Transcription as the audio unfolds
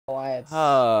why it's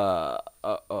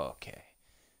Okay.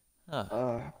 Uh,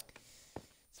 uh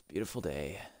it's a beautiful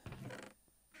day.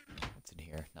 What's in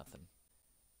here? Nothing.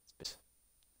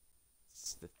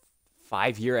 It's the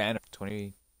 5 year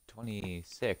anniversary.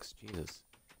 2026. Jesus.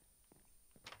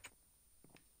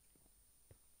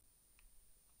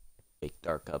 Wake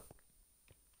dark up.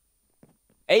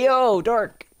 Hey yo,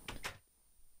 dark,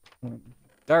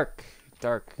 dark,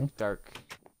 dark, dark.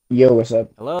 Yo, what's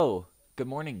up? Hello. Good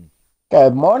morning.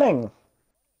 Good morning.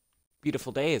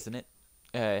 Beautiful day, isn't it?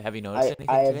 Have you noticed I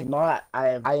anything have today? not I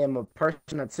am a person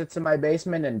that sits in my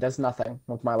basement and does nothing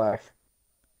with my life.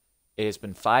 It has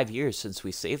been 5 years since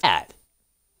we saved that.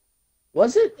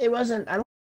 Was it? It wasn't. I don't.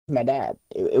 It was my dad.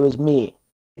 It was me.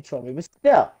 He told me, but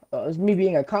still, it was me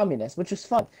being a communist, which was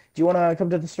fun. Do you want to come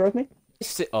to the store with me?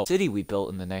 City we built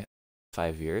in the next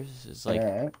 5 years is All like,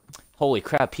 right. holy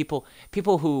crap! People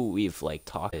who we've like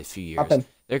talked a few Hop years, in.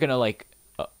 they're gonna like,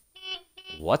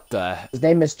 what the? His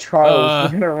name is Charles. We're Uh,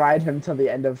 gonna ride him till the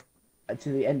end of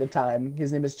time.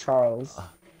 His name is Charles.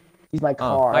 He's my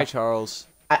Hi car. Charles.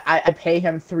 I pay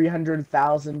him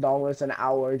 $300,000 an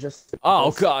hour just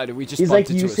Oh because God, we just he's like bumped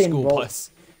into a Usain school Bolt.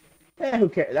 bus. Who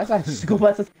cares? That's not school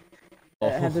buses.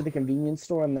 Head to Oh, the convenience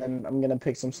store and then I'm gonna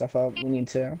pick some stuff up. We need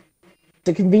to.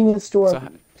 The convenience store so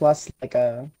plus like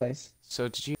a place. so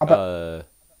did you How about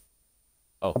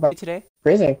oh how about today?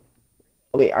 crazy?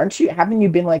 Wait, aren't you? Haven't you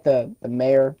been like the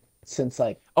mayor since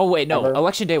like Oh wait, no. ever?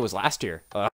 Election day was last year.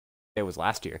 It was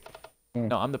last year. Hmm.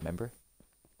 No, I'm the member.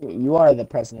 You are the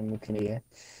president of Canadia.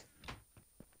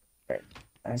 Right.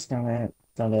 That's not it.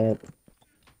 Not it.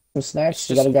 Some It's snacks.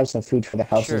 You just gotta grab some food for the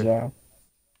house as sure. well.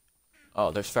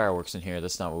 Oh, there's fireworks in here.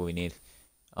 That's not what we need.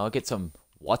 I'll get some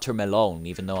watermelon,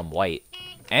 even though I'm white,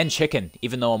 and chicken,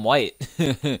 even though I'm white.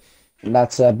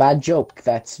 That's a bad joke.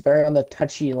 That's very on the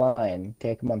touchy line.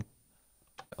 Okay, come on.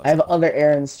 I Let's have go. other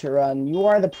errands to run. You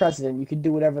are the president. You can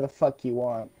do whatever the fuck you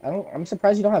want. I'm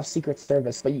surprised you don't have Secret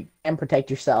Service, but you can protect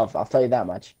yourself. I'll tell you that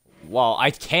much. Well,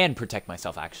 I can protect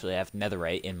myself. Actually, I have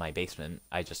netherite in my basement.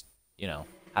 I just, you know,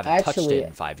 haven't touched it Actually,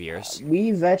 in 5 years.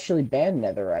 we've actually banned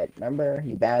Netherite. Remember?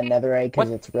 You banned Netherite because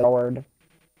What? it's real hard.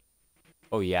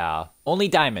 Oh yeah, only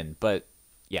diamond, but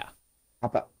yeah.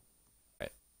 Hop up.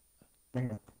 Right.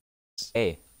 Come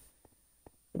Hey,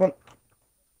 on.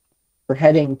 We're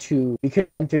heading to. We could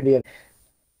run through the.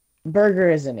 Burger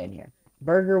isn't in here.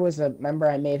 Burger was a member.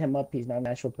 I made him up. He's not a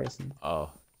natural person.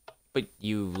 oh, but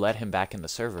you let him back in the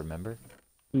server, remember?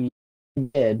 He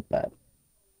did, but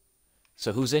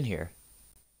So who's in here?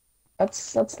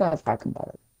 let's not talk about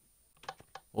it.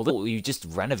 Well, you just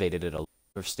renovated it a lot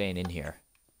for staying in here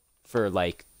for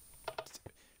like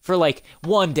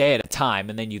one day at a time,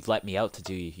 and then you'd let me out to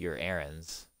do your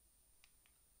errands.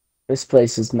 This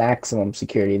place is maximum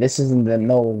security. This isn't the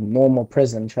no normal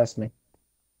prison. Trust me.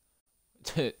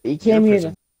 He Your came here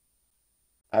to. prison.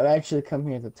 I've actually come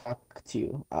here to talk to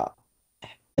you.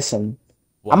 Listen,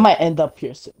 I What? might end up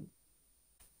here soon.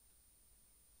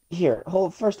 Here,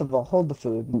 hold. First of all, hold the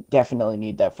food. Definitely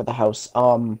need that for the house.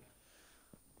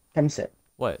 Come sit.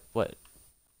 What? What?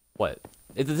 What?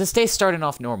 This day's starting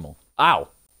off normal. Ow!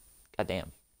 God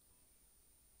damn.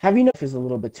 Have you noticed is a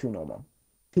little bit too normal,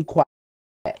 too quiet?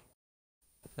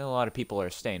 A lot of people are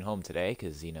staying home today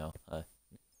because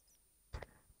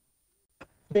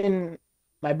Been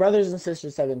my brothers and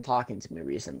sisters have been talking to me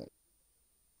recently.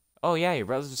 oh yeah, your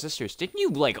brothers and sisters. Didn't you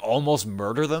like almost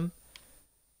murder them?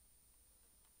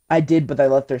 I did, but I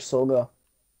let their soul go,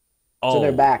 so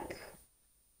they're Oh, back.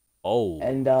 oh.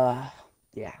 And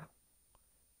yeah.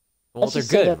 Well, Let's they're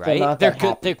just say good, that they're right? not They're that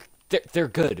good. happy. They're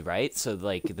good, right? So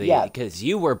like they Yeah, because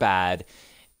you were bad.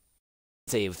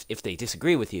 Say if they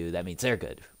disagree with you, that means they're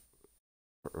good.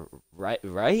 Right?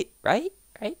 Right? Right?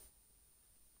 Right?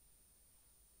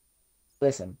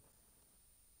 listen,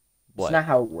 it's What? not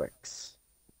how it works.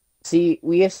 See,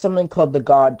 we have something called the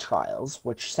God Trials,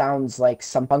 which sounds like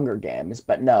some Hunger Games,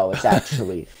 but no, it's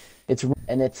actually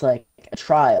and it's like a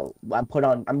trial.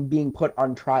 I'm being put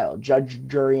on trial, judge,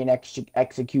 jury, and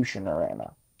executioner right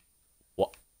now.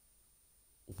 What?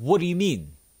 What do you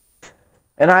mean?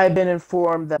 And I've been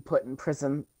informed that put in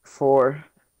prison for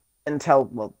until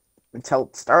well until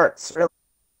it starts, really.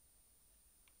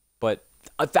 But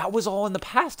that was all in the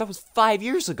past. That was 5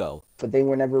 years ago. But they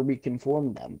were never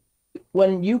reconformed them.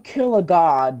 When you kill a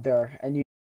god there and you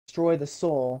destroy the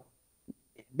soul,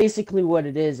 basically what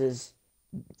it is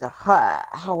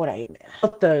how would I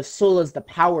but the soul is the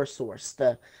power source,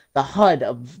 the HUD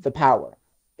of the power.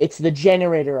 It's the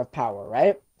generator of power,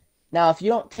 right? Now, if you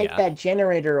don't take Yeah. that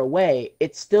generator away,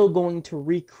 it's still going to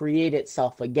recreate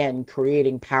itself again,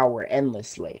 creating power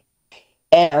endlessly.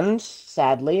 And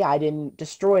sadly, I didn't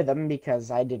destroy them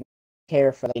because I didn't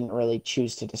care for. I didn't really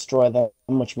choose to destroy them,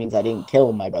 which means I didn't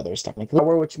kill my brothers technically.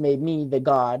 Power, which made me the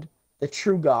god, the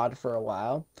true god, for a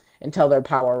while until their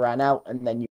power ran out, and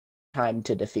then you had time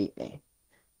to defeat me.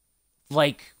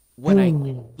 Like when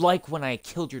I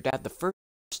killed your dad the first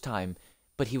time,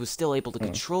 but he was still able to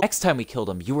control. Next time we killed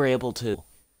him, you were able to.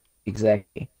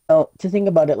 Exactly. Well, to think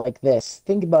about it like this,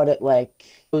 think about it like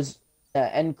those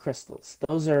end crystals.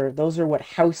 Those are what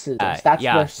houses. That's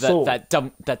Yeah, their soul. that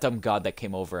dumb god that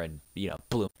came over and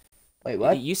blew. Wait,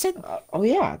 what? You said Oh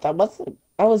yeah, that was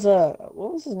what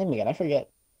was his name again? I forget.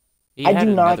 he I had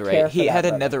do a not care for He that had a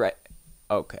brother. netherite.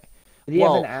 Okay. Did he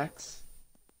have an Well, axe?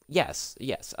 yes,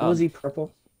 yes. Was he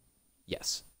purple?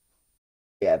 Yes.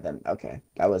 Yeah, then okay.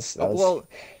 That was Well,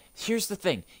 here's the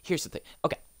thing.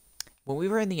 Okay. When we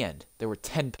were in the end, there were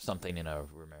 10 something, and I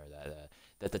remember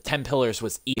that the 10 pillars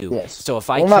was you. yes. So if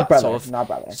I Well, not kept, brother, so if not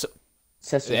brother. so,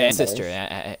 Sisters and sister,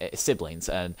 brothers. siblings,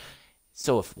 and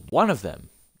so if one of them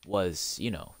was,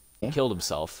 Yeah. killed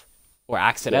himself or Yeah.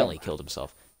 accidentally killed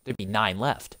himself, there'd be 9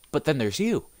 left. But then there's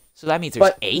you, so that means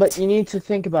there's 8. But you need to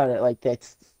think about it like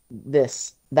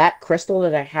this. That crystal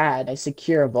that I had, I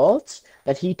secure vault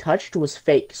that he touched was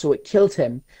fake, so it killed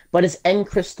him. But his end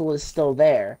crystal is still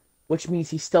there, which means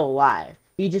he's still alive.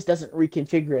 He just doesn't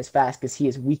reconfigure as fast because he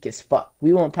is weak as fuck.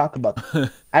 We won't talk about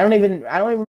that. I don't even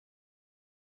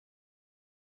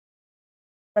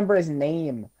remember his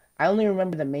name. I only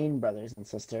remember the main brothers and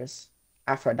sisters.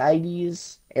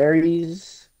 Aphrodites,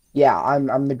 Ares. Yeah,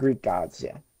 I'm the Greek gods,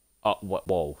 yeah. What?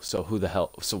 Whoa! So who the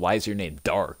hell? So why is your name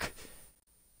Dark?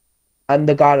 I'm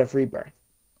the god of rebirth.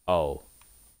 Oh,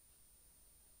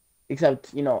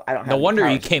 Except, I don't have no any wonder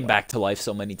you powers came anymore. back to life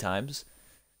so many times.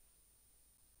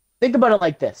 Think about it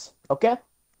like this, okay?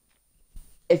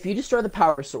 If you destroy the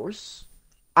power source,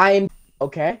 I am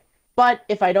okay. But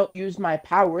if I don't use my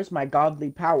powers, my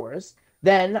godly powers,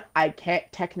 then I can't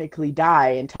technically die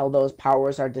until those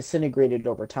powers are disintegrated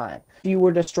over time. If you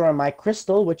were destroying my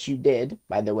crystal, which you did,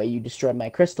 by the way, you destroyed my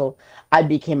crystal, I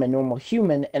became a normal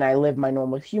human and I lived my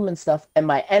normal human stuff, and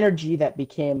my energy that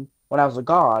became when I was a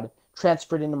god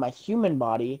transferred into my human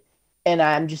body, and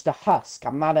I'm just a husk.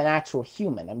 I'm not an actual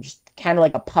human. I'm just kind of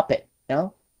like a puppet, you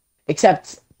know?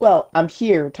 Except, well, I'm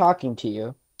here talking to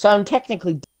you. So I'm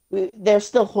technically. They're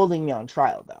still holding me on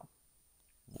trial, though.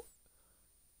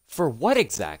 For what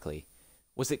exactly?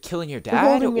 Was it killing your They're dad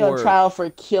holding me on or? trial for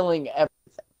killing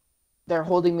everything. They're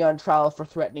holding me on trial for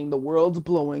threatening the world,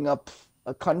 blowing up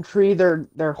a country.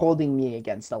 They're holding me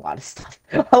against a lot of stuff.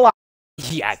 A lot.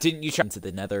 Yeah, didn't you try into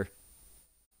the Nether?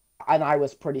 And I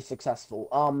was pretty successful.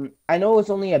 I know it's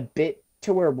only a bit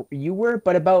to where you were,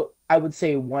 but about, I would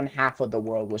say, one half of the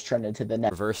world was turned into the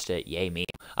net. Reversed it. Yay me!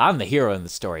 I'm the hero in the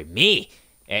story. Me.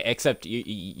 Except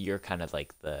you're kind of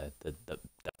like the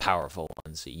powerful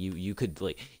ones. You could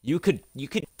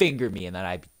finger me and then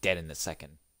I'd be dead in a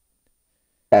second.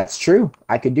 That's true.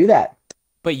 I could do that.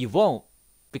 But you won't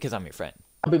because I'm your friend.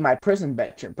 I'll be my prison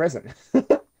bitch in prison.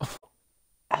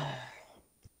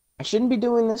 I shouldn't be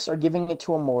doing this or giving it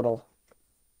to a mortal.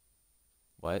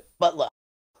 What? But look,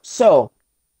 so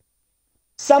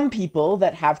some people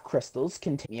that have crystals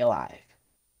continue alive.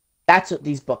 That's what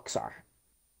these books are.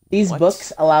 These What?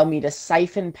 books allow me to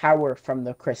siphon power from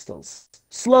the crystals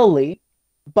slowly,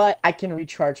 but I can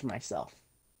recharge myself.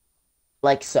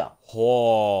 Like so.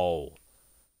 Whoa!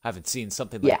 Haven't seen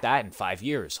something Yeah. like that in 5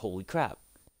 years. Holy crap!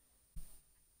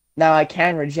 Now I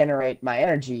can regenerate my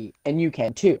energy, and you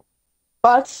can too.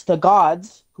 But the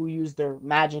gods, who use their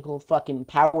magical fucking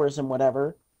powers and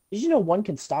whatever, did you know one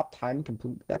can stop time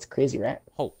completely? That's crazy, right?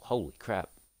 Holy crap!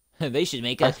 They should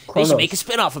make Like a Chronos.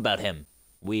 spin-off about him.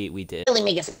 We did. Really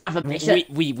make us.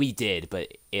 We did,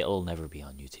 but it'll never be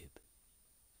on YouTube.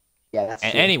 Yeah, that's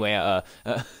And true. anyway,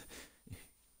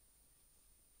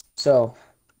 So,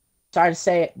 sorry to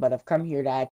say it, but I've come here to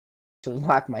actually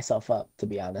lock myself up, to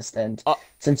be honest. And uh,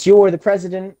 since you're the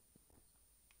president,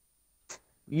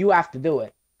 you have to do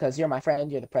it because you're my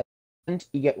friend. You're the president.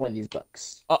 You get one of these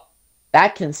books. uh,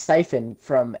 That can siphon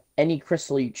from any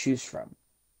crystal you choose from.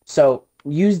 So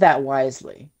use that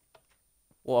wisely.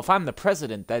 well, if I'm the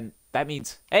president, then that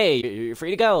means, hey, you're free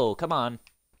to go. Come on.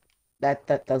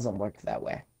 That doesn't work that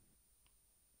way.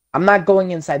 I'm not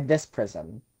going inside this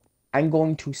prison. I'm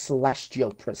going to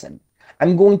Celestial Prison.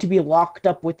 I'm going to be locked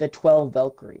up with the 12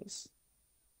 Valkyries.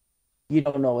 You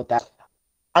don't know what that.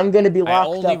 I'm going to be I locked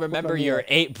only up remember with your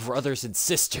 8 brothers and It's a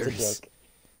sisters. joke.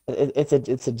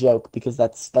 It's a joke because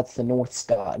that's the Norse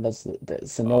god. That's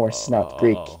the Norse, not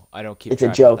Greek. I don't keep It's a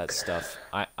track of that joke. stuff.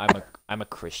 I'm a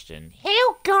Christian.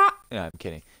 Hell God. No, I'm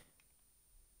kidding.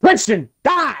 Christian,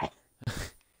 die!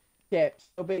 Yeah,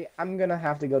 so I'm gonna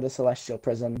have to go to Celestial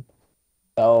Prison.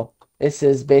 So this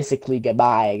is basically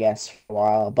goodbye, I guess, for a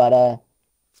while. But I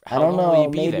How don't long will you know,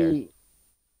 be there? maybe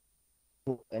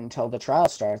until the trial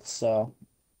starts. So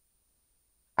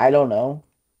I don't know.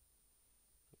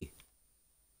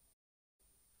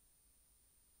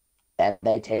 And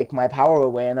they take my power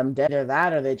away and I'm dead. Either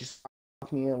that or they just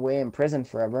lock me away in prison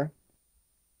forever.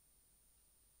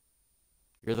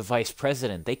 You're the vice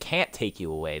president. They can't take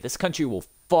you away. This country will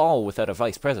fall without a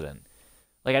vice president.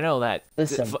 Like I know that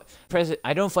Listen, president.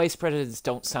 I know vice presidents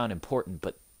don't sound important,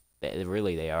 but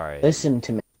really they are. listen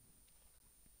to me.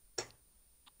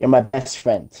 You're my best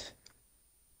friend.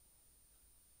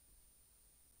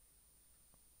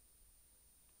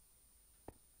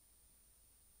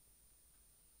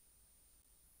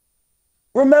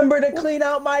 Remember to clean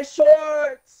out my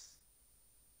shorts.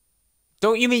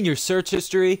 Don't you mean your search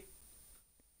history?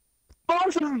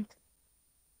 Awesome.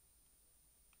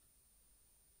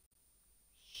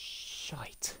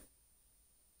 Shite.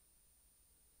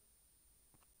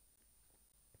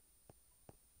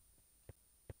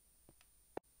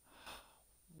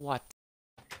 What?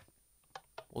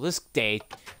 Well, this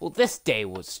day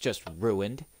was just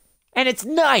ruined. And it's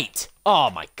night! Oh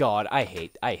my god, I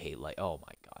hate light. Oh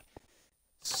my god.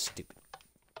 Stupid.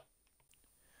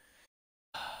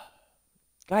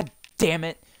 God damn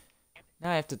it.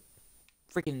 Now I have to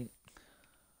freaking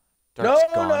No,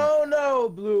 Dark's gone. no, no,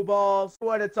 blue balls.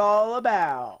 What it's all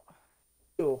about.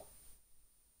 Your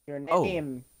Oh.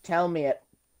 name. Tell me it.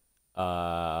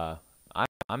 I'm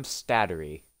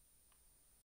Stattery.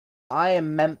 I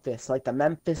am Memphis, like the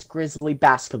Memphis Grizzly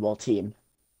basketball team.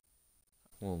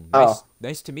 Well, Oh,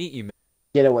 nice to meet you.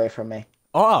 get away from me.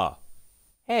 Ah,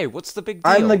 hey, what's the big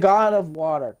deal? I'm the god of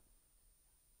water.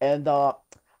 And I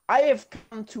have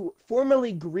come to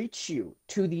formally greet you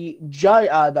to the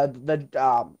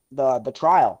the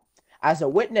trial as a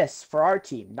witness for our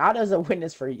team, not as a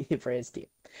witness for his team.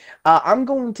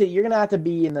 You're gonna have to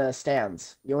be in the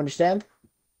stands. You understand?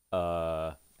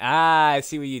 I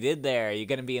see what you did there. You're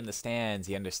gonna be in the stands.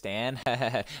 You understand?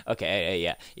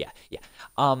 Okay, yeah.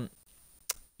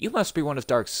 You must be one of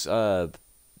Dark's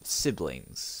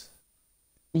siblings.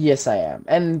 Yes, I am.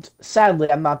 And sadly,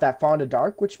 I'm not that fond of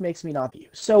dark, which makes me not you.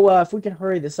 So, if we can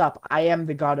hurry this up, I am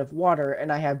the god of water,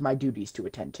 and I have my duties to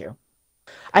attend to.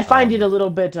 I find it a Um, little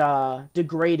bit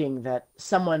degrading that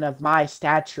someone of my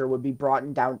stature would be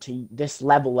brought down to this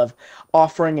level of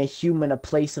offering a human a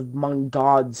place among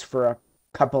gods for a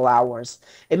couple hours.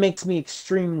 It makes me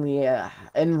extremely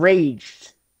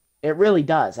enraged. It really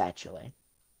does, actually.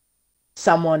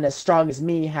 Someone as strong as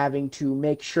me having to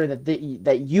make sure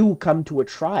that you come to a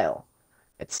trial.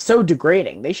 It's so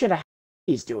degrading. They should have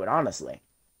Hades do it, honestly.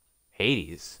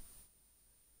 Hades.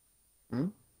 Hmm?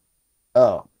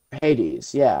 Oh,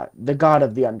 Hades, yeah, the god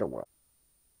of the underworld.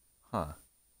 Huh.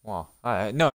 Well,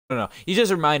 no. You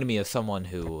just reminded me of someone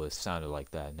who sounded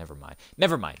like that. Never mind.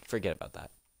 Never mind. Forget about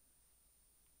that.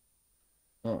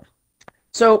 Hmm.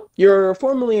 So you're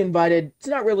formally invited. It's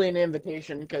not really an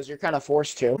invitation because you're kind of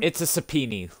forced to. It's a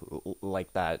subpoena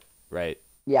like that, right?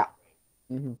 Yeah.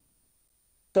 Hmm.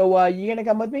 So you gonna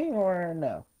come with me or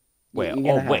no? Wait.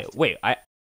 You're Oh, gonna have to. wait.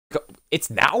 It's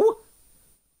now?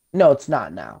 No, it's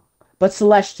not now. But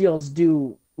Celestials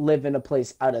do live in a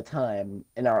place at a time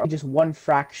and are just one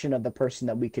fraction of the person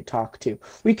that we could talk to.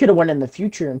 We could have went in the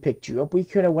future and picked you up. We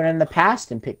could have went in the past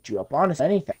and picked you up. Honestly,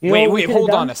 anything. You know what we Wait. could have Hold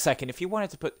on done? a second. If you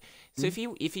wanted to put, so if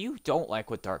you don't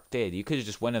like what Dark did, you could have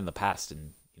just went in the past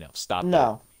and stopped it.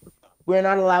 No. We're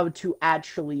not allowed to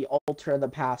actually alter the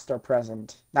past or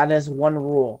present. That is one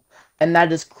rule. And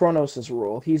that is Kronos'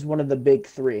 rule. He's one of the big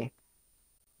three.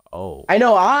 Oh. I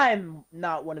know I'm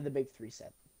not one of the big three,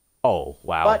 said. Oh.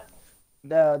 Wow. But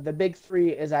the big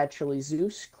three is actually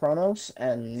Zeus, Kronos,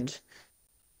 and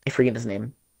I forget his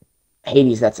name.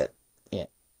 Hades, that's it. Yeah.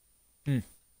 Hmm.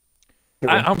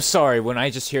 I'm sorry when I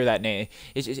just hear that name.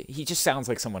 He just sounds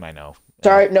like someone I know.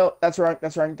 Sorry, no, that's wrong.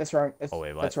 Oh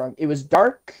wait, what? That's wrong. It was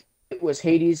Dark, it was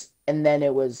Hades, and then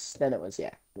it was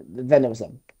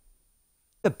him.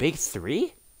 The big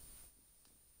three?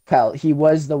 Well, he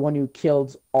was the one who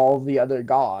killed all the other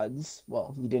gods.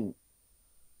 Well, he didn't.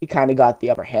 He kind of got the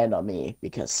upper hand on me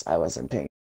because I wasn't paying.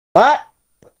 But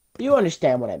you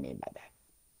understand what I mean by that.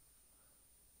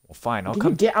 Well, fine. I'll Can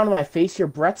come. you get out of my face? Your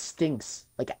breath stinks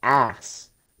like ass.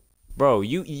 Bro,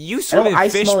 you I swim know in I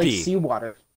fish smell like pee.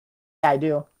 seawater. Yeah, I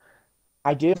do.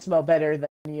 I do smell better than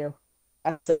you.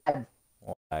 That's sad.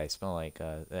 Well, I smell like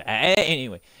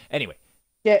anyway.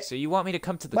 Yeah. So you want me to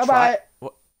come to the Bye trial? bye.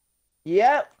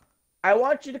 Yep. I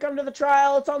want you to come to the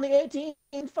trial. It's on the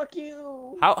 18th. Fuck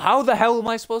you. How the hell am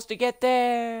I supposed to get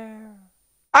there?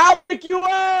 I'll pick you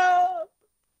up,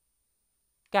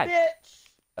 God.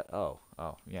 bitch. Oh,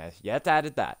 Oh, yeah, you have to add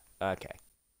that. Okay.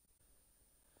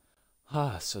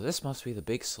 Ah, so this must be the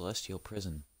big celestial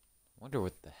prison. Wonder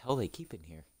what the hell they keep in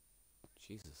here.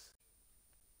 Jesus.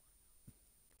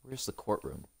 Where's the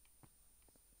courtroom?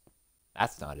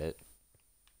 That's not it.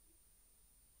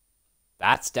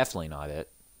 That's definitely not it.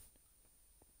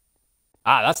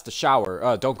 Ah, that's the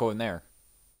shower. Don't go in there.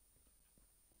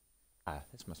 Ah,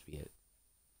 this must be it.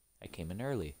 I came in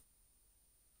early.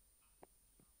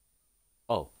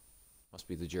 Oh, must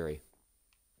be the jury.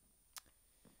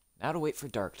 Now to wait for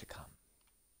dark to come.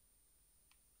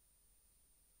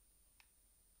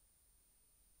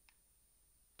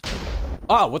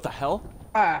 Oh, what the hell?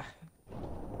 Ah.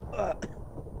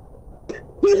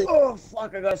 Oh,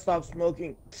 fuck, I gotta stop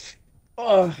smoking.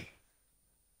 Oh.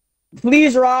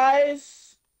 Please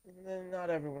rise. Not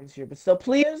everyone's here, but still,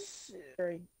 please.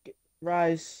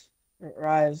 Rise.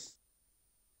 Rise.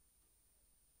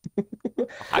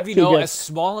 Have you Okay, know, good. as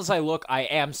small as I look, I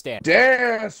am standing.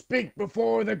 Dare speak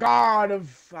before the god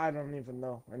of... I don't even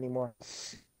know anymore.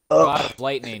 God of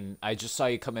lightning. I just saw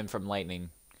you come in from lightning.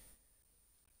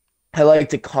 I like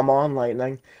to come on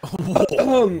lightning. Bring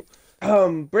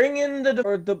in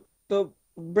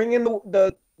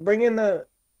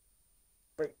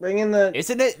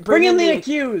Isn't it? bring in the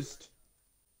accused.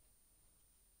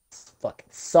 This fucking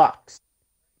sucks.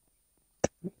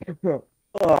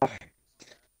 Ugh.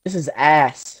 This is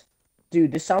ass.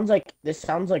 Dude, this sounds like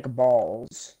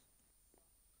balls.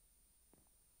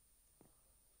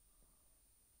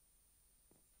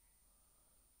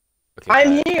 Okay,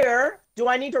 I'm here. Do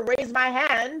I need to raise my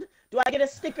hand? Do I get a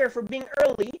sticker for being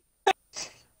early?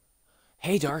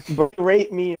 Hey, Dark.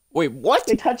 Berate me. Wait, what?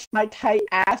 They touched my tight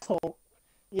asshole.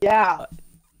 Yeah.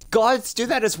 Gods do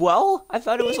that as well? I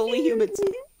thought it was only humans.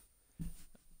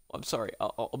 I'm sorry.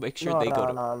 I'll make sure they go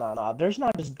to... No. There's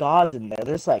not just gods in there.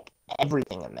 There's like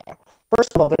everything in there.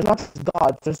 First of all, there's not just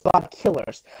gods. There's god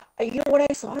killers. You know what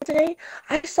I saw today?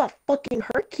 I saw fucking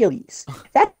Hercules.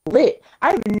 That's lit.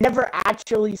 I've never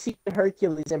actually seen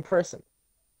Hercules in person.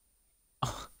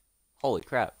 Holy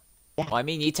crap. Yeah. Well, I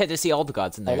mean, you tend to see all the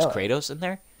gods in there. Is know. Kratos in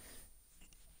there?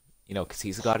 You know, because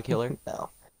he's a god killer. No.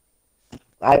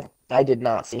 I did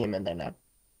not see him in there, no.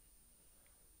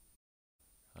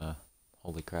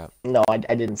 Holy crap. No, I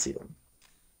didn't see them.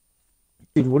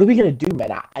 Dude, what are we gonna do, man?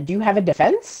 Do you have a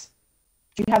defense?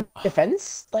 Do you have a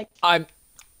defense? Like, I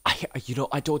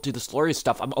don't do this lawyer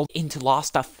stuff. I'm all into law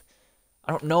stuff.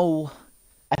 I don't know.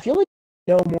 I feel like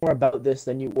you know more about this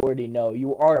than you already know.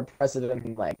 You are a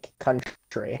president, like,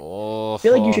 country. Oh, I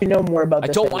feel like you should know more about this.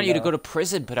 I don't want you to go to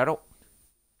prison, but I don't...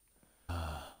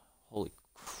 Holy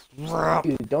crap.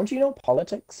 Dude, don't you know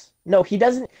politics? No, he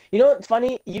doesn't. You know what's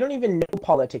funny? You don't even know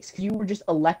politics because you were just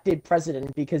elected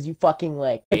president because you fucking,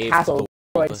 like, castle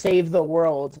save the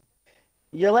world.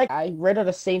 You're like, I read out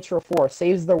of Saints Row 4,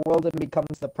 saves the world and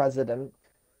becomes the president.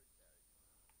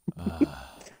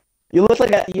 You look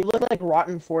like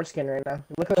rotten foreskin right now.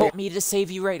 You look like Want me to save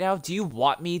you right now? Do you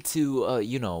want me to,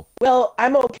 you know... Well,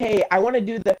 I'm okay. I want to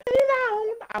do the...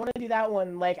 I want to do that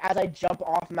one, like, as I jump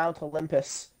off Mount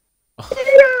Olympus.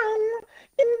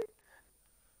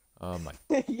 Oh my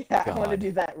yeah, God. I want to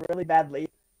do that really badly.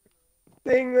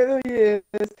 Sing with the years,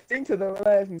 sing to the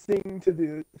life, and sing to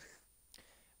the...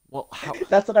 Well, how...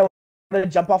 That's what I want to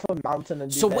jump off a mountain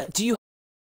and do. So that. what, do you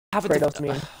have a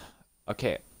defense?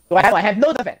 Okay. So I have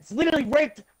no defense. Literally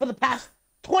raped for the past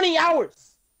 20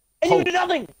 hours. And you do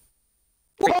nothing.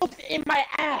 Both in my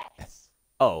ass.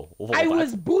 Oh. I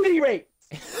was booty raped.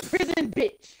 Prison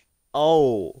bitch.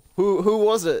 Oh. Who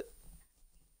was it?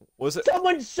 Was it?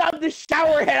 Someone shoved the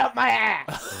shower head up my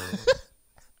ass.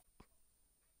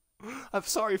 I'm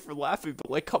sorry for laughing, but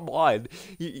like, come on.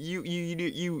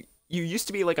 You used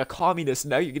to be like a communist.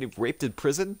 Now you're getting raped in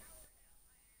prison.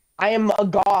 I am a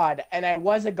god, and I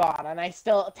was a god, and I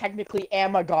still technically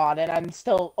am a god, and I'm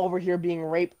still over here being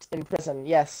raped in prison.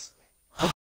 Yes.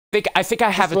 I think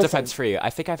I have a defense for you. I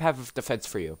think I have a defense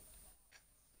for you.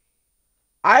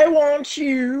 I want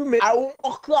you. I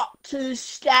walk up to the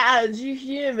stairs. You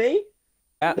hear me?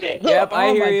 Yep,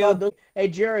 I hear you. God. Hey,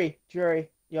 Jerry,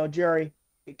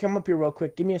 come up here real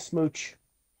quick. Give me a smooch.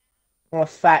 I want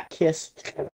a fat kiss.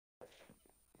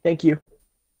 Thank you.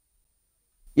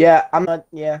 Yeah, I'm not.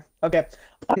 Yeah, okay.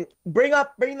 Bring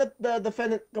the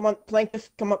defendant. Come on, plaintiff.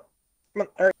 Come up. Come on.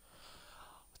 All right.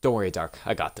 Don't worry, Dark.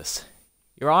 I got this.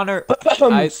 Your Honor.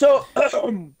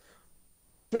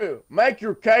 To make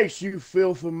your case, you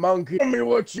filthy monkey. Tell me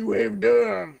what you have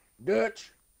done,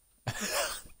 Dutch.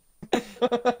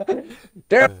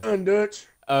 Done, Dutch.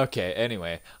 Okay.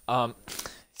 Anyway, the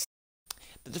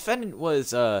defendant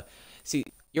was see,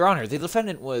 Your Honor. The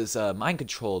defendant was mind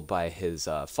controlled by his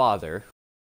father.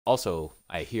 Also,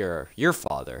 I hear your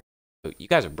father. You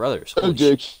guys are brothers. Holy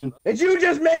shit. Objection. Did you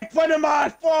just make fun of my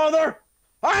father?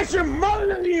 I should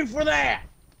murder you for that!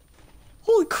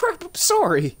 Holy crap! I'm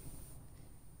sorry.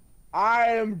 I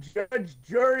am judge,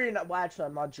 jury, and well, actually,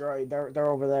 I'm not jury. They're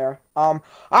over there. I'm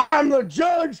the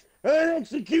judge and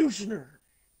executioner.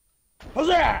 How's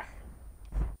that?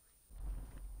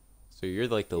 So you're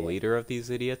like the leader of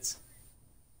these idiots?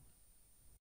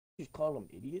 You call them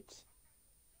idiots?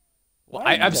 Well,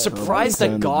 Why are you I'm guys- surprised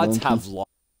that gods have laws.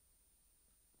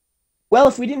 Well,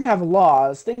 if we didn't have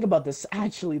laws, think about this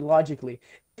actually logically.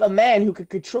 If a man who could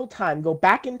control time, go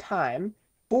back in time,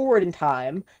 forward in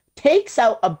time, takes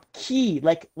out a key,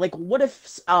 like what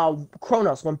if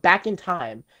Kronos went back in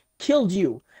time, killed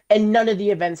you, and none of the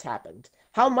events happened?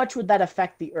 How much would that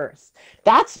affect the Earth?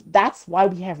 That's why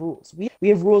we have rules. We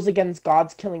have rules against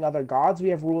gods killing other gods. We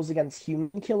have rules against human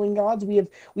killing gods. We have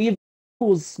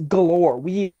rules galore.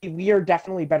 We are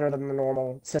definitely better than the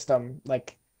normal system.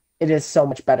 Like it is so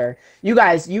much better. You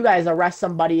guys arrest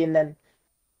somebody and then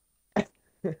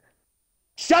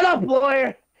shut up,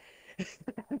 lawyer.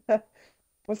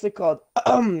 What's it called?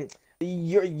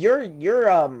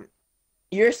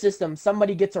 Your system.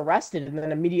 Somebody gets arrested and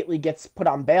then immediately gets put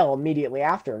on bail immediately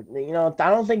after. You know, I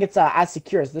don't think it's as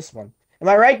secure as this one. Am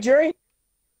I right, jury?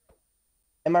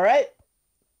 Am I right,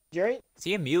 jury? Is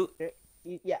he a mute?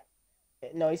 Yeah.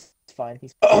 No, he's fine.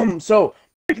 He's so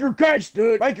make your case,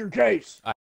 dude. Make your case.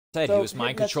 I said So, he was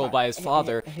mind that's controlled fine. by his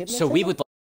father, so Hypnotism? we would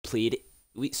plead.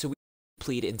 We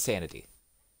plead insanity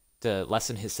to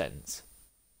lessen his sentence.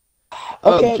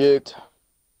 Okay. Object.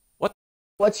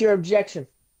 What's your objection?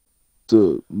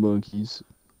 The monkeys.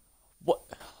 What?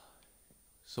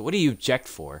 So what do you object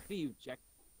for?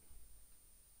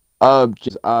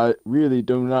 Object. I really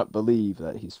do not believe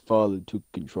that his father took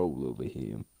control over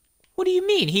him. What do you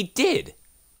mean? He did.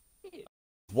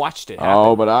 Watched it happen.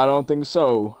 Oh, but I don't think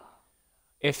so.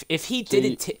 If he See,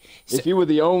 didn't, If you were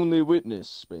the only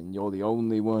witness, and you're the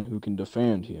only one who can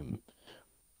defend him,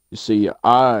 you see,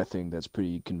 I think that's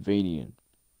pretty convenient.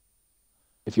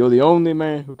 If you're the only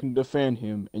man who can defend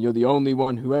him, and you're the only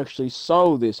one who actually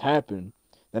saw this happen,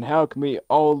 then how can we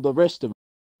all the rest of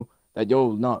us that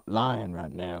you're not lying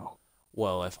right now?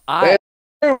 well, if I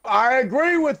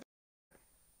agree with.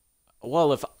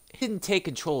 he didn't take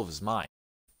control of his mind,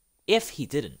 if he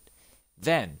didn't,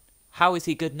 then how is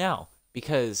he good now?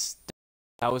 Because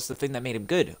that was the thing that made him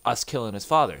good, us killing his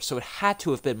father. So it had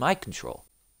to have been my control.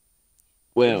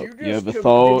 Well, Did you ever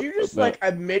thought Did you just about... like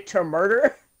admit to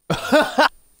murder? I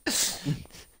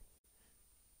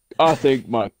think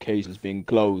my case has been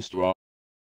closed, Rob.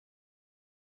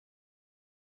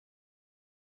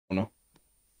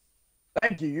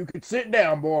 Thank you. You could sit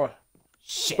down, boy.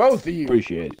 Shit. Both of you.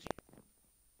 Appreciate it.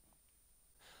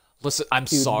 Listen, I'm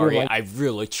Dude, sorry. you're like- I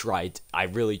really tried. I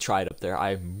really tried up there.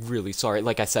 I'm really sorry.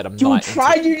 Like I said, I'm You not.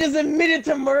 tried. You just admitted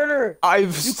to murder. I'm You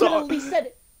could at sorry. least said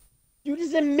it. You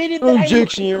just admitted that.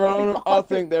 Objection, Your Honor. I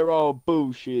think they're all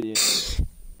bullshitting.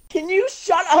 Can you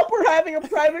shut up? We're having a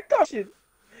private discussion.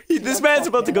 This man's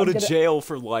about to go to I'm gonna- jail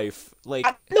for life. Like,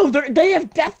 No, they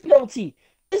have death penalty.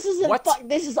 This isn't. What?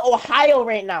 This is Ohio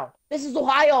right now. This is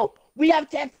Ohio. We have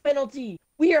death penalty.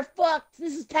 We are fucked.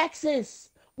 This is Texas.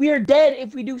 We are dead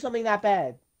if we do something that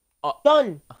bad.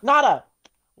 Done. Nada.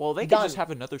 well, they could Done. just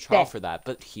have another trial Dead. for that.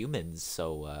 But humans,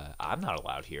 so I'm not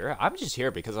allowed here. I'm just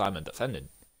here because I'm a defendant.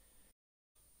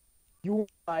 You are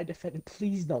my defendant.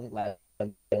 Please don't let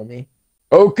them kill me.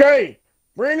 Okay.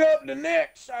 Bring up the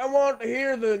next. I want to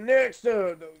hear the next.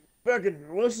 The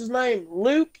fucking what's his name?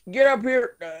 Luke. Get up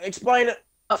here. Explain it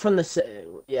from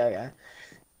the. Yeah.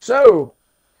 So,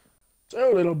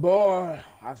 little boy,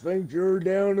 I think you're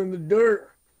down in the dirt.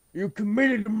 You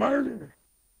committed murder.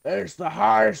 That's the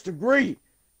highest degree.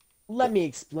 Let me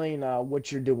explain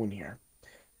what you're doing here.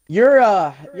 You're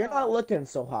not looking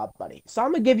so hot, buddy. So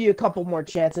I'm gonna give you a couple more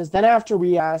chances. Then after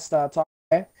we talk,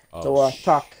 okay? Oh,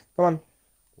 Talk. Come on.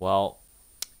 Well,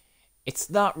 it's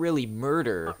not really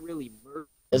murder.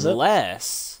 Is it?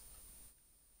 Unless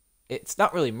it's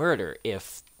not really murder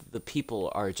if the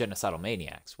people are genocidal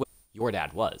maniacs. Which your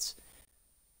dad was.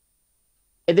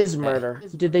 It is murder.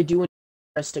 Did they do an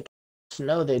terroristic?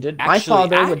 No, they did. My Actually,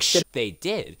 father would. they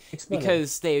did Explain it.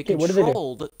 because they Okay, what did they do?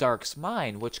 controlled Dark's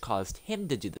mind, which caused him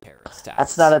to do the terrorist acts.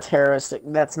 That's not a terroristic.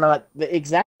 That's not the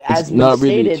exact as It's we not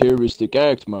really a stated. terroristic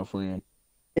act, my friend.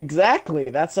 Exactly.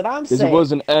 That's what I'm Because saying. it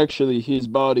wasn't actually his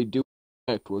body doing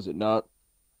the act, was it not?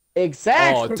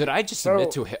 Exactly. Oh, did I just So,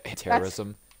 admit to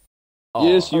terrorism?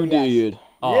 Yes, you yes. did.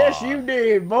 Yes, you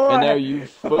did, boy. And now you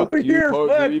fuck, you You're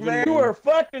partner fucked, even man. You more. are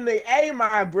fucking the A,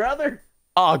 my brother.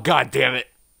 Oh, god damn it.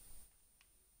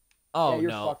 Oh, Yeah,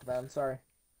 you're no. fucked, man. Sorry.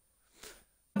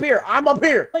 Here, I'm up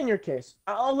here. In your case,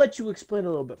 I'll let you explain a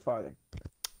little bit farther.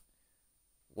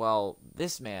 Well,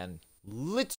 this man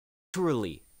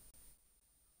literally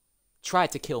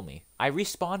tried to kill me. I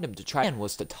respawned him to try and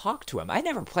was to talk to him. I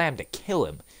never planned to kill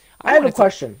him. I have a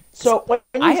question. So when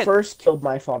you first killed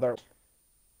my father,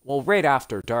 well, right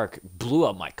after Dark blew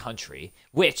up my country,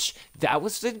 which that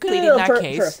was complete in that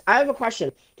case. First, I have a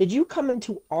question. Did you come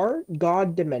into our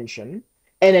god dimension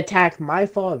and attack my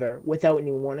father without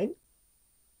any warning?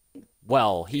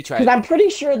 Well, he tried. Because I'm pretty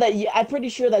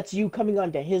sure that's you coming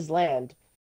onto his land.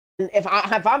 And if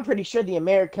I'm pretty sure the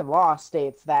American law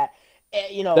states that,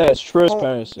 that's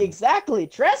trespassing. Exactly,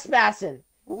 trespassing.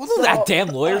 Wasn't that damn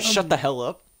lawyer shut the hell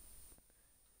up?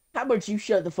 How about you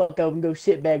shut the fuck up and go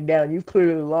sit back down? You've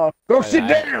clearly lost. Go sit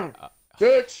down,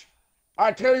 Dutch.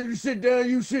 I tell you to sit down,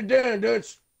 you sit down,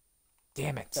 Dutch.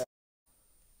 Damn it.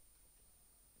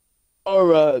 All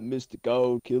right, Mr.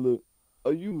 Gold Killer.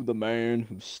 Are you the man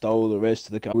who stole the rest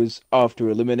of the cows after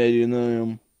eliminating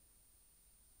them?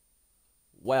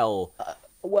 Well,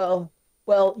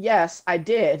 yes, I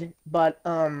did, but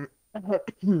I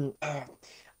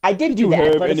did do you that.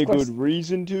 have but any of course, good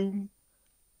reason to?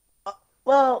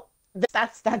 Well,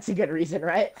 that's a good reason,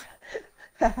 right?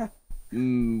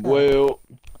 Well,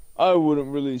 I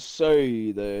wouldn't really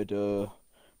say that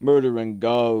murdering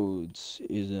gods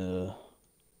is an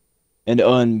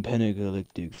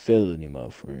unpeneglectic felony, my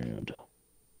friend.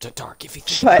 Dark, if you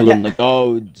Killing the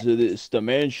gods of this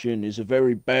dimension is a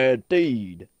very bad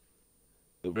deed.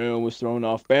 The realm was thrown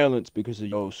off balance because of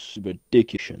your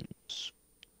ridiculous.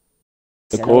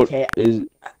 The court is.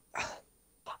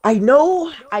 I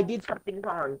know I did something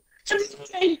wrong,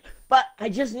 but I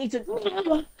just need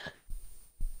to.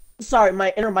 Sorry,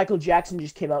 my inner Michael Jackson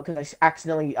just came out because I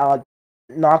accidentally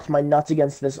knocked my nuts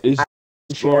against this. Is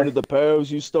one of the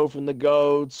powers you stole from the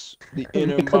gods the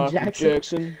inner Michael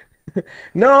Jackson?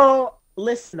 No,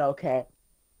 listen, okay.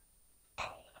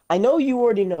 I know you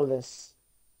already know this,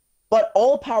 but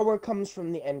all power comes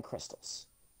from the end crystals.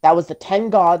 That was the 10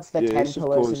 gods, the 10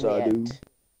 pillars in the end.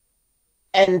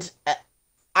 And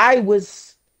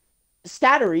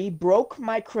Stattery broke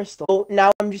my crystal.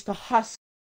 Now I'm just a husk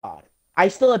god. I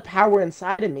still have power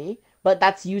inside of me, but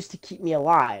that's used to keep me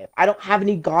alive. I don't have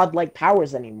any godlike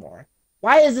powers anymore.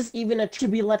 Why is this even to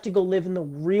be left to go live in the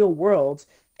real world?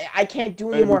 I can't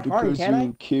do any more harm, can I? Because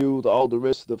you killed all the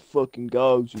rest of the fucking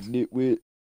gods, you nitwit.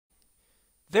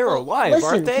 They're alive,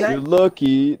 aren't they? You're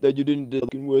lucky that you didn't do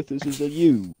fucking with this as a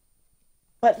you.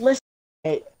 But listen,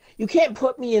 you can't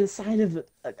put me inside of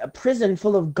a prison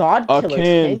full of god killers. I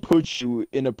can put you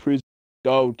in a prison of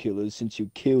god killers since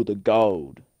you killed a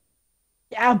god.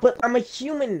 Yeah, but I'm a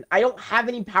human. I don't have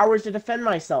any powers to defend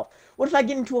myself. What if I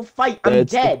get into a fight? I'm dead.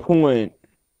 That's the point.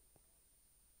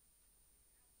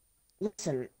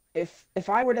 Listen, if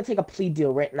I were to take a plea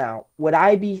deal right now, would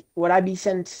I be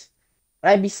sent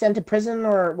to prison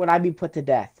or would I be put to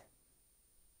death?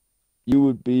 You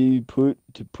would be put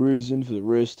to prison for the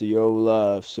rest of your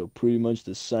life, so pretty much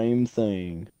the same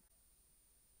thing.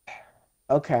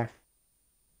 Okay.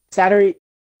 Saturday,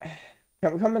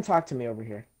 come and talk to me over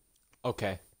here.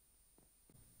 Okay.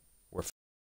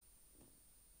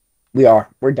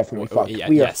 We're definitely fucked. Yeah,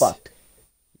 we are fucked.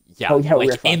 Yeah, yeah, like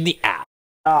we're fucked. in the app.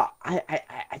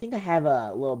 I think I have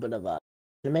a little bit of a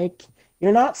to make.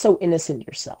 You're not so innocent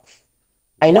yourself.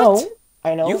 I know.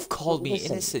 You've called me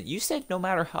innocent. You said no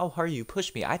matter how hard you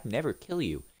push me, I'd never kill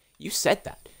you. You said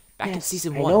that back in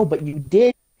season 1. I know, but you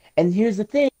did. And here's the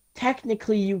thing.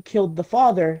 Technically, you killed the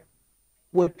father,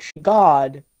 which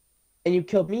God, and you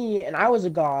killed me, and I was a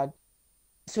god.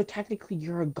 So technically,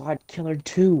 you're a god killer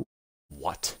too.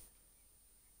 What?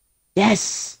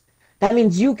 Yes. That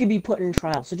means you could be put in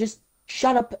trial. So just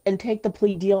shut up and take the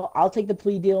plea deal. I'll take the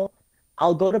plea deal.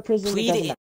 I'll go to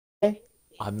prison.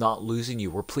 I'm not losing you.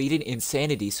 We're pleading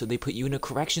insanity, so they put you in a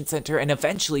correction center and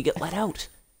eventually get let out.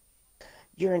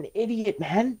 You're an idiot,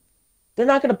 man. They're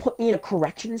not going to put me in a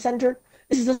correction center.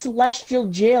 This is a celestial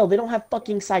jail. They don't have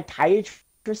fucking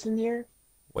psychiatrists in here.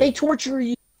 Wait. They torture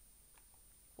you.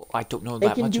 Well, I don't know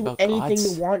that much about gods. They can do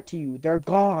anything they want to you. They're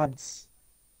gods.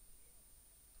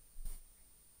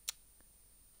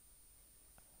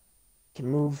 Can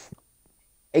move.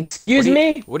 Excuse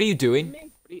me? What are you doing?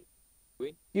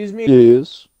 Excuse me?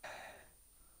 Yes.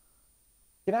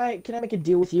 Can I make a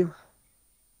deal with you?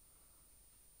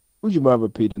 Would you mind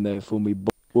repeating that for me?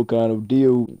 What kind of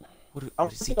deal?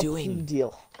 What is he doing? A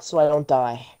deal, so I don't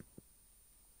die.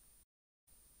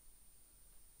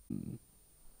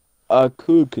 I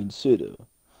could consider.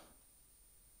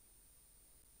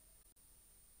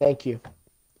 Thank you.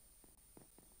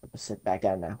 I'm gonna sit back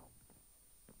down now.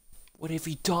 What have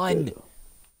you done?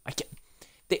 I can't.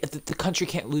 The country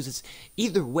can't lose its...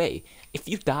 Either way, if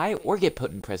you die or get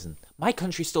put in prison, my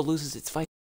country still loses its vice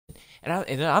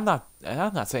president. I'm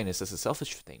not saying this as a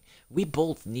selfish thing. We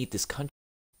both need this country.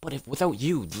 But if without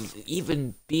you,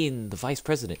 even being the vice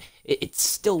president, it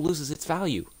still loses its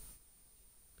value.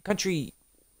 The country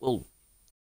will...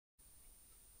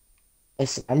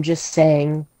 Listen, I'm just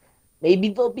saying, maybe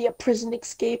there'll be a prison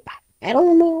escape. I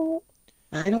don't know.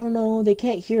 I don't know. They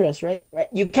can't hear us, right? Right?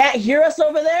 You can't hear us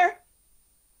over there?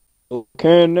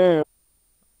 Okay, now.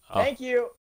 Oh. Thank you.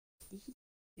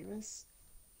 Hear us?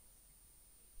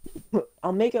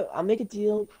 I'll make a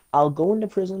deal. I'll go into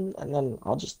prison and then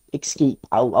I'll just escape.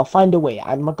 I'll find a way.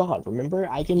 I'm a god, remember?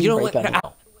 I can You know break what?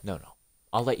 out. No.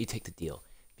 I'll let you take the deal.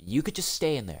 You could just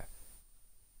stay in there.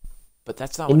 But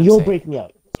that's not And what I'm you'll saying. break me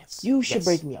out. Yes. You should Yes.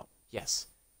 break me out. Yes.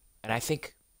 And I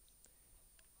think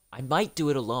I might do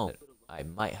it alone. I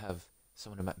might have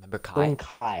someone remember Kai. Bring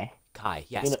Kai. Kai,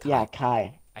 yes. You know, Kai. yeah,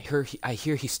 Kai. I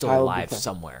hear he's still Kai will be alive perfect.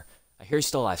 somewhere. I hear he's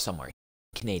still alive somewhere.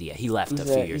 Canadia. He left He's a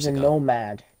few years he's a ago.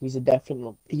 nomad. He's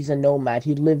a nomad.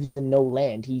 He lives in no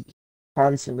land. He's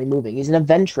constantly moving. He's an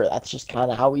adventurer. That's just kind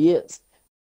of how he is.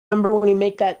 Remember when he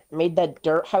made that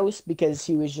dirt house because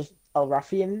he was just a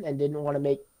ruffian and didn't want to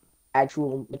make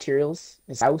actual materials?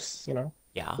 His house, you know?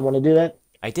 Yeah. You want to do that?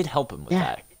 I did help him with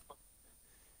Yeah. that.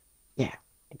 Yeah,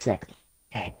 exactly.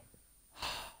 Okay.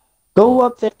 Go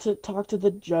up there to talk to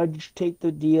the judge, take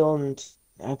the deal, and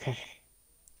okay.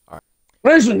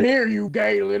 Listen here, you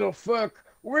gay little fuck.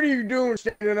 What are you doing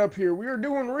standing up here? We are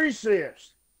doing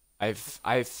recess.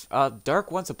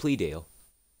 Dark wants a plea deal.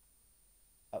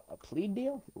 A plea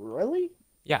deal? Really?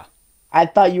 Yeah. I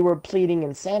thought you were pleading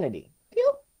insanity.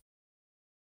 Deal?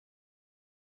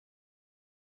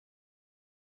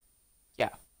 Yeah.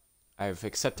 I've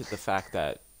accepted the fact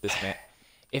that this man,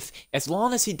 as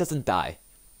long as he doesn't die,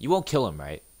 you won't kill him,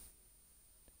 right?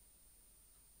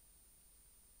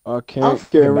 I I'll can't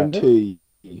think about it. guarantee.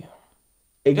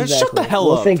 Exactly. shut the hell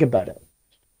We'll up. think about it.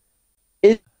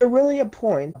 Is there really a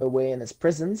point away in his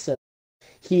prison? So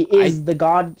he is the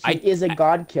god. He is a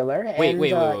god killer. Wait, and,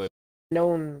 wait.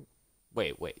 Known.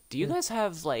 Wait. Do you guys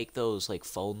have like those like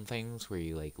phone things where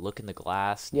you like look in the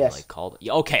glass and Yes. you, like call?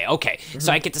 Yeah, okay.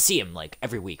 So I get to see him like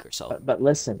every week or so. But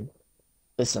listen.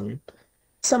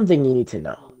 Something you need to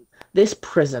know. This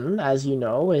prison, as you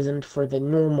know, isn't for the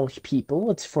normal people.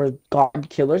 It's for god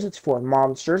killers. It's for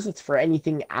monsters. It's for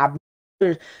anything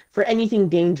for anything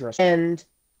dangerous. And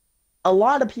a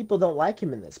lot of people don't like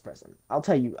him in this prison. I'll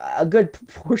tell you, a good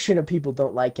portion of people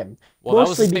don't like him. Well, that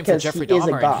was the Mostly same for because Jeffrey he is a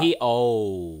Dahmer, and god. he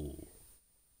oh.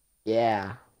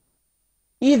 Yeah.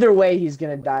 Either way, he's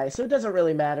gonna die, so it doesn't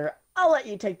really matter. I'll let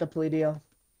you take the plea deal.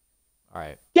 All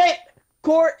right. Okay,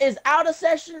 court is out of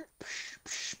session.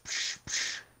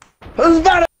 Who's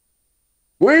got it?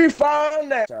 We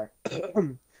find that Sorry.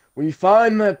 we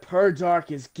find that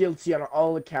Perdark is guilty on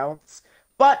all accounts.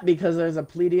 But because there's a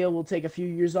plea deal, we'll take a few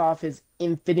years off his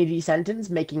infinity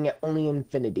sentence, making it only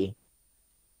infinity.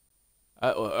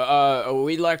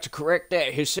 We'd like to correct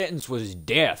that. His sentence was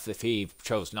death if he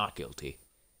chose not guilty.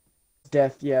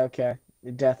 Death, yeah, okay.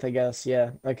 Death, I guess, yeah.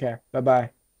 Okay,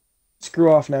 bye-bye.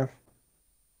 Screw off now.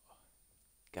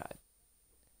 God.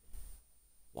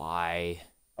 Why?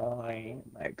 Oh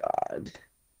my god.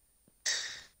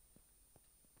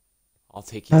 I'll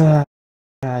take you to...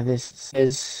 This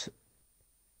is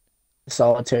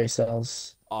solitary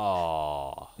cells.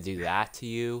 Oh, do that to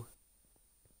you?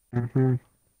 Mm-hmm.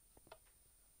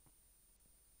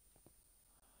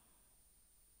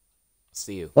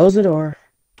 See you. Close the door.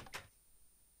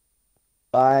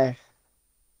 Bye.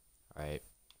 All right.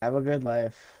 Have a good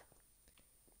life.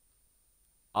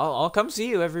 I'll come see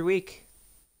you every week.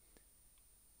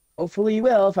 Hopefully you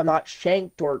will, if I'm not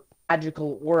shanked or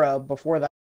magical aura before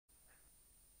that.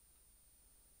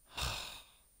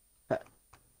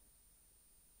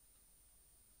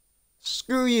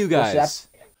 Screw you What's guys.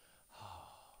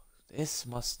 This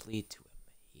must lead to him.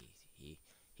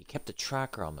 He kept a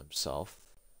tracker on himself,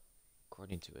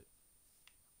 according to it.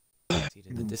 See it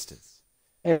in the distance.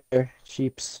 Here,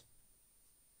 sheeps.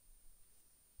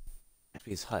 Must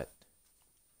be his hut.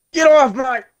 get off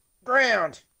my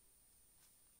ground.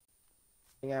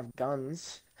 I think I have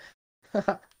guns.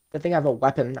 I think I have a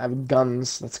weapon. I have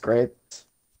guns. That's great.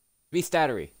 Be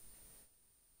Stattery.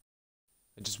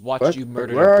 I just watched What? you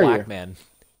murder Where a are black you? man.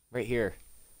 Right here.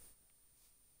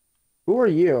 Who are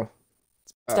you?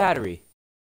 Stattery.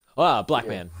 Ah, black Yeah.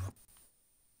 man.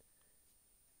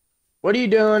 What are you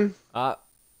doing?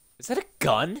 Is that a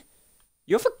gun?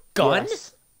 You have a gun?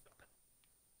 Yes.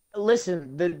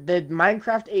 Listen, the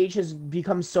Minecraft age has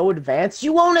become so advanced.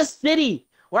 You own a city.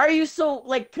 Why are you so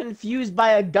like confused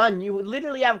by a gun? You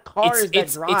literally have cars that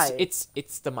drive.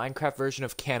 It's the Minecraft version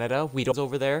of Canada. We don't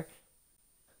over there.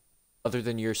 Other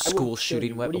than your I will school kill shooting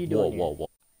you. What are weapon. you Whoa, doing whoa, here? whoa.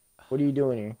 What are you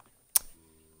doing here?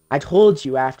 I told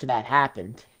you after that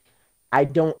happened, I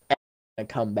don't ever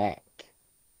come back.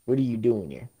 What are you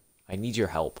doing here? I need your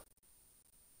help.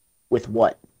 With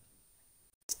what?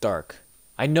 It's dark.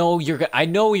 I know you're gonna. I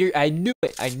know you're. I knew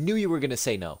it. I knew you were gonna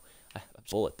say no. I'm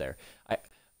bullet there. I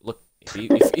look.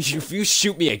 If you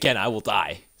shoot me again, I will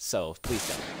die. So please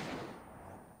don't.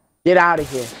 Get out of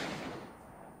here.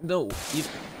 No,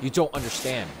 you don't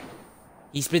understand.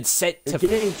 He's been sent You're to.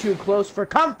 getting too close for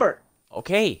comfort.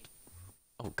 Okay.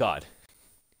 Oh God.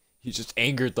 He just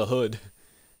angered the hood.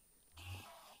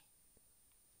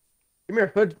 Come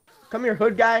here, hood. Come here,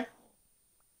 hood guy.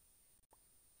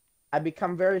 I've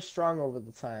become very strong over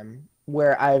the time,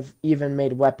 where I've even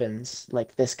made weapons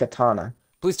like this katana.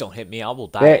 Please don't hit me. I will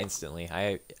die Hey. instantly.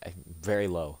 I'm very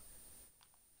low.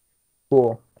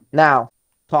 Cool. Now,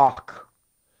 talk.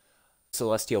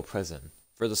 Celestial prison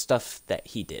for the stuff that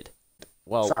he did.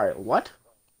 Well, Sorry, what?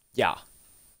 yeah.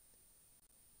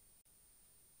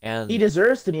 And He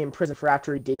deserves to be in prison for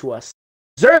after he did to us.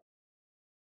 Deserves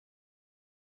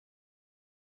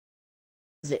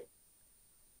it.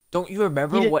 don't you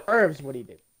remember He what? deserves what he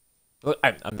did. Look,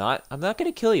 I'm not. I'm not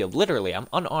gonna kill you. Literally, I'm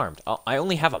unarmed. I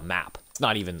only have a map. It's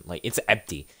not even like it's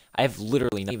empty. I have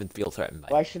literally not even feel threatened by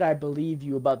Why it. should I believe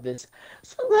you about this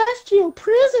celestial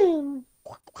prison?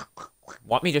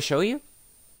 Want me to show you?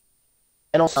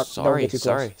 And also, don't Sorry, get too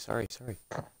close. sorry.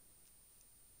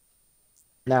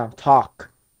 Now, talk.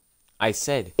 I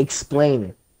said.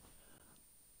 Explain.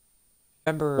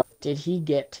 Remember? What did he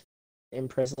get in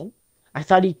prison? I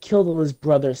thought he killed all his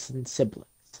brothers and siblings.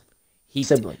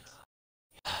 Siblings.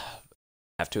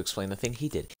 Have to explain the thing he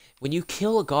did. When you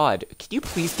kill a god, can you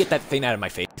please get that thing out of my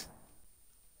face?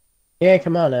 Yeah,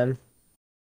 come on, man.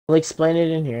 I'll explain it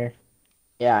in here.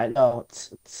 Yeah, I know.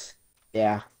 It's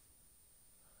yeah.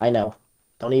 I know.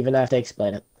 Don't even have to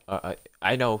explain it.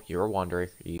 I know you're a wanderer.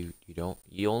 You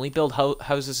only build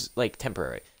houses like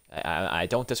temporary. I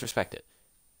don't disrespect it.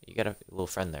 You got a little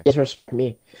friend there. Disrespect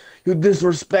me. You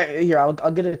disrespect here. I'll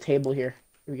get a table here.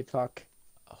 We can talk.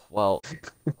 Well,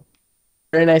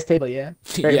 Very nice table, yeah.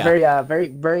 Very, yeah. very,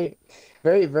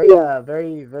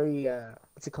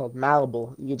 what's it called?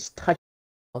 Malleable. You can just touch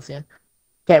it, yeah.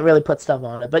 Can't really put stuff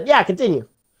on it, but yeah, continue.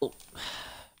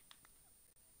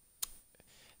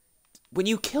 When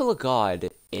you kill a god,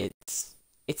 it's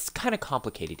kind of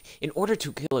complicated. In order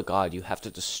to kill a god, you have to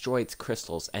destroy its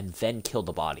crystals and then kill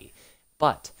the body.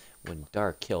 But when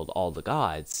Dark killed all the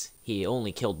gods, he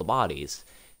only killed the bodies,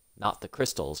 not the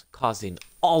crystals, causing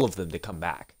all of them to come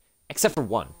back. Except for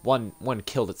one. One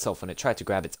killed itself when it tried to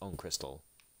grab its own crystal.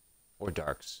 Or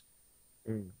Dark's.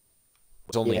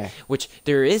 It's only, Yeah. which,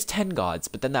 there is 10 gods,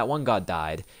 but then that one god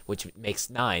died, which makes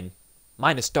 9,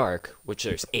 minus Dark, which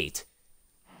there's 8.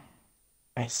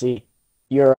 I see.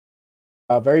 You're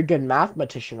a very good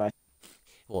mathematician.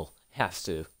 Well, has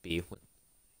to be.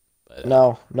 But,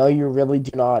 No, you really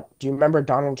do not. Do you remember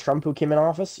Donald Trump who came in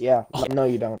office? Yeah. Oh. No,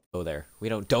 you don't. Go there. We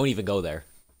don't even go there.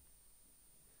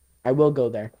 I will go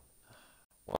there.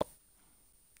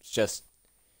 It's just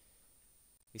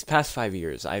these past 5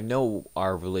 years, I know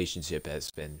our relationship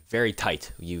has been very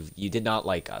tight. You did not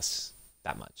like us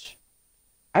that much.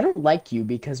 I don't like you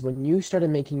because when you started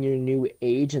making your new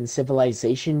age and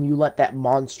civilization, you let that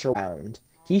monster around.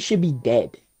 He should be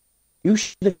dead. You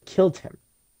should have killed him.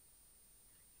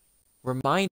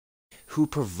 Remind me who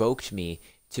provoked me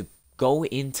to go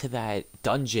into that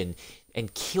dungeon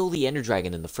and kill the Ender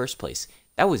Dragon in the first place.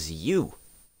 That was you.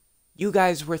 You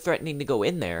guys were threatening to go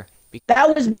in there.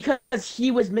 That was because he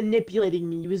was manipulating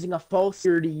me using a false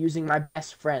security using my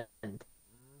best friend.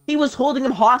 He was holding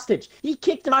him hostage. He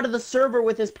kicked him out of the server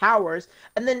with his powers,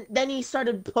 and then he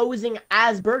started posing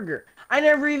as Burger. I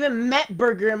never even met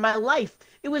Burger in my life.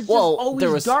 It was just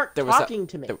always Dark talking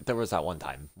to me. There was that one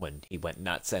time when he went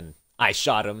nuts and I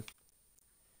shot him.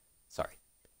 Sorry.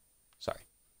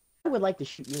 I would like to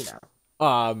shoot you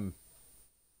now.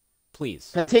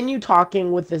 Please. Continue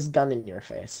talking with this gun in your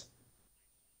face.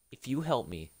 If you help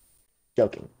me,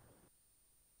 Joking.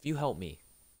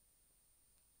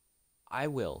 I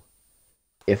will.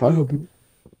 If I help you.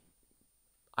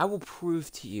 I will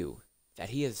prove to you that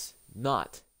he is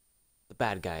not the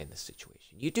bad guy in this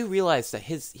situation. You do realize that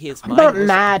his I'm mind not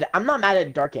mad. I'm not mad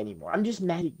at Dark anymore. I'm just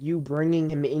mad at you bringing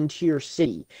him into your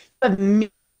city. You have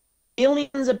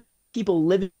millions of people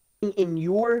living in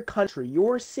your country,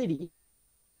 your city,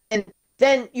 and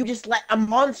then you just let a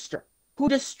monster who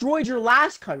destroyed your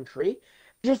last country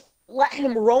just let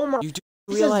him roam around. You do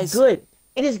This realize is good.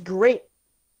 It is great.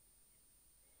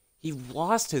 He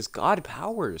lost his god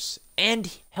powers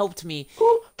and helped me.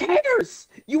 Who cares?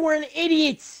 You were an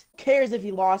idiot. Who cares if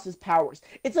he lost his powers?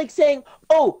 It's like saying,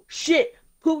 oh, shit,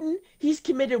 Putin, he's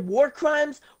committed war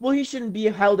crimes. Well, he shouldn't be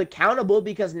held accountable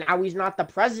because now he's not the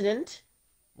president.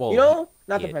 Well, You know?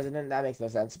 Not the he- president. That makes no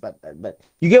sense, but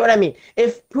you get what I mean.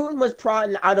 If Putin was brought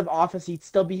out of office, he'd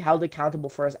still be held accountable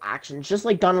for his actions, just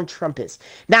like Donald Trump is.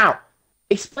 Now,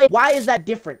 explain why is that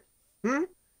different? Hmm?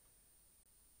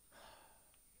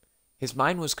 his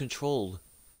mind was controlled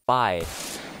by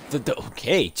the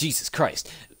okay, Jesus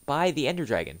Christ, by the Ender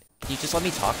Dragon. Can you just let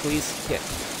me talk, please? Yeah.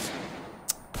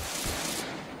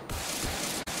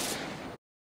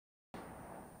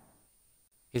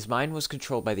 His mind was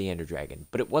controlled by the Ender Dragon,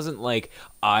 but it wasn't like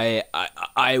I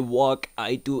walk,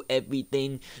 I do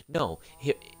everything. No,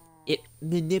 it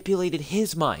manipulated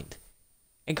his mind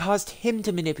and caused him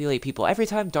to manipulate people. Every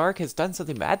time Dark has done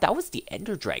something bad, that was the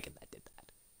Ender Dragon that did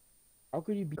that. How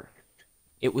could you be?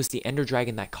 It was the Ender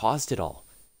Dragon that caused it all.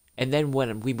 And then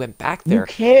when we went back You there,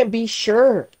 can't be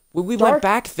sure. when we Dark- went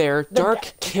back there,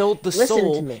 Dark killed the Listen to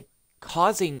soul, me.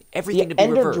 causing everything The to be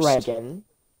Ender reversed. Dragon,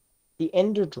 the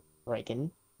Ender Dragon,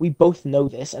 we both know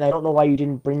this, and I don't know why you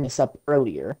didn't bring this up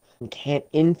earlier. And can't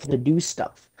to do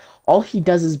stuff. All he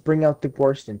does is bring out the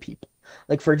worst in people.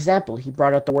 Like, for example, he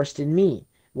brought out the worst in me.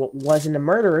 What wasn't a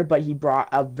murderer, but he brought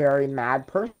a very mad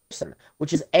person,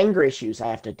 which is anger issues I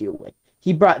have to deal with.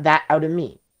 He brought that out of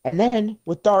me. And then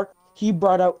with Dark, he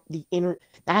brought out the inner.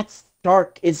 That's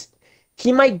Dark is.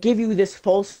 He might give you this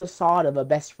false facade of a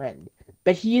best friend,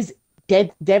 but he is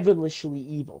devilishly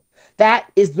evil. That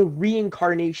is the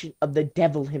reincarnation of the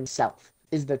devil himself,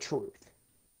 is the truth.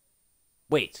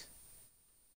 Wait.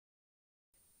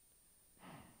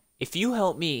 If you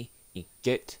help me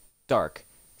get Dark,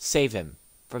 save him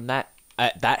from that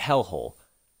hellhole,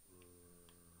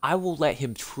 I will let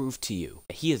him prove to you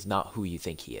that he is not who you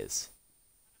think he is.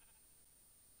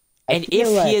 I And feel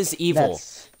if like he is evil,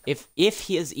 that's- if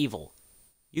he is evil,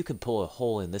 you can pull a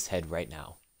hole in this head right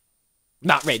now.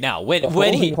 Not right now. When A hole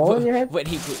in your head? when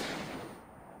he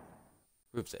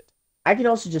proves it. I can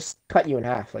also just cut you in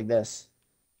half like this.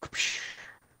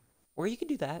 Or you can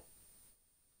do that.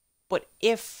 But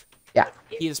if Yeah.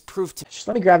 he is proved to Just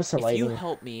let me grab some if you lighting.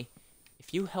 help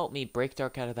me break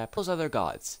Dark out of those other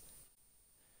gods,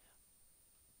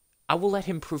 I will let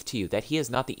him prove to you that he is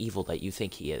not the evil that you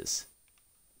think he is.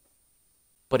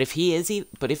 But if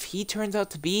he turns out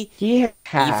to be He evil,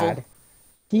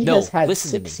 has had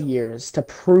listen to 6 me. years to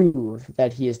prove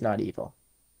that he is not evil.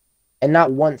 And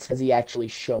not once has he actually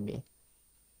shown me.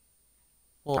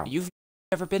 well, you've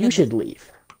never been You in should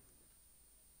leave.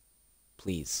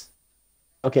 please.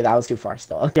 Okay, that was too far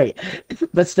still. Okay.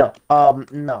 But still,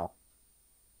 no.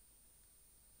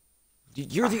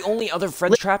 You're the only other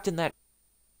friend trapped in that.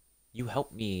 You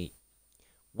helped me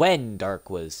when Dark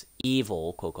was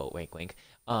evil, quote, quote, wink, wink.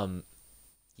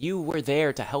 You were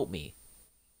there to help me.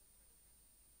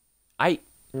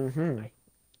 Mm-hmm. Are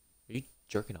you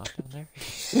jerking off down there?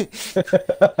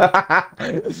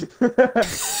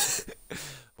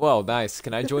 Well, nice.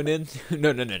 Can I join in?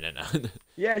 No.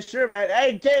 Yeah, sure, man.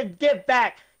 Hey, get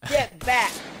back! Get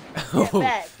back!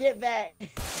 Get back!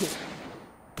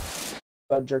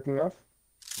 About jerking off?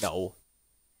 No.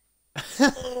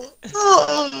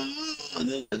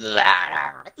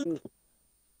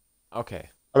 Okay.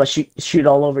 I'm gonna shoot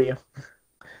all over you.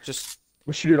 Just I'm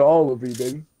gonna shoot it all over you,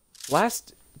 baby.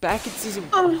 back in season.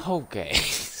 Okay,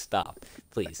 stop,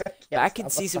 please. Back in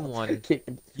season 1,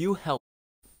 you helped.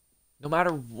 No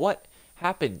matter what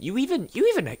happened, you even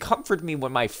comforted me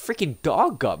when my freaking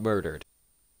dog got murdered.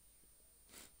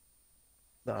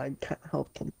 No, I can't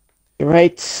help him. You're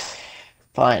right.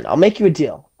 Fine, I'll make you a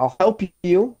deal. I'll help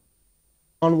you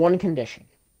on one condition.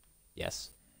 Yes.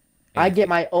 I get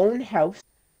my own house,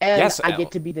 and Yes, I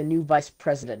get to be the new vice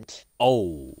president.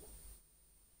 Oh.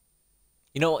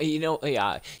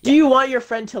 Yeah. Do you want your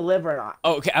friend to live or not?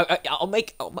 Oh, okay, I'll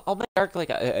make Dark like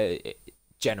a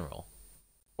general.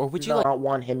 Or would you No, like? I don't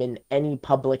want him in any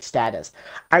public status.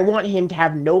 I want him to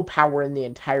have no power in the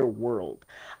entire world.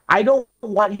 I don't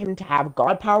want him to have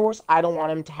god powers. I don't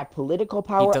want him to have political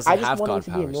power. doesn't I just have want him god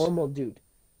to be a powers. normal dude.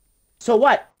 So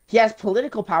what? He has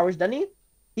political powers, doesn't he?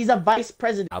 He's a vice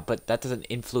president. But that doesn't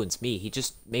influence me. He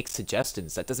just makes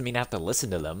suggestions. That doesn't mean I have to listen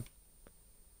to them.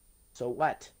 So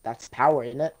what? That's power,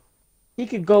 isn't it? He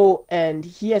could go and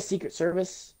he has Secret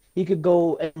Service. He could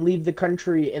go and leave the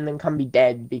country and then come be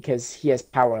dead because he has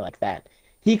power like that.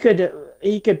 He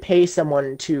could pay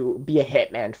someone to be a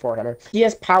hitman for him. He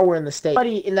has power in the state.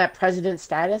 Everybody in that president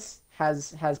status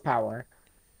has power.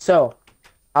 So,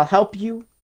 I'll help you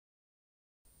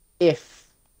if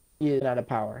you're not a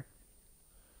power.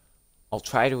 I'll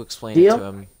try to explain it Deal? to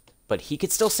him, but he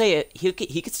could still say it. He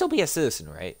could still be a citizen,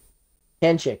 right?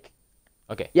 Handshake.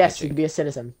 Okay. Yes, you handshake. can be a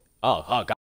citizen. Oh,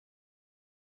 God.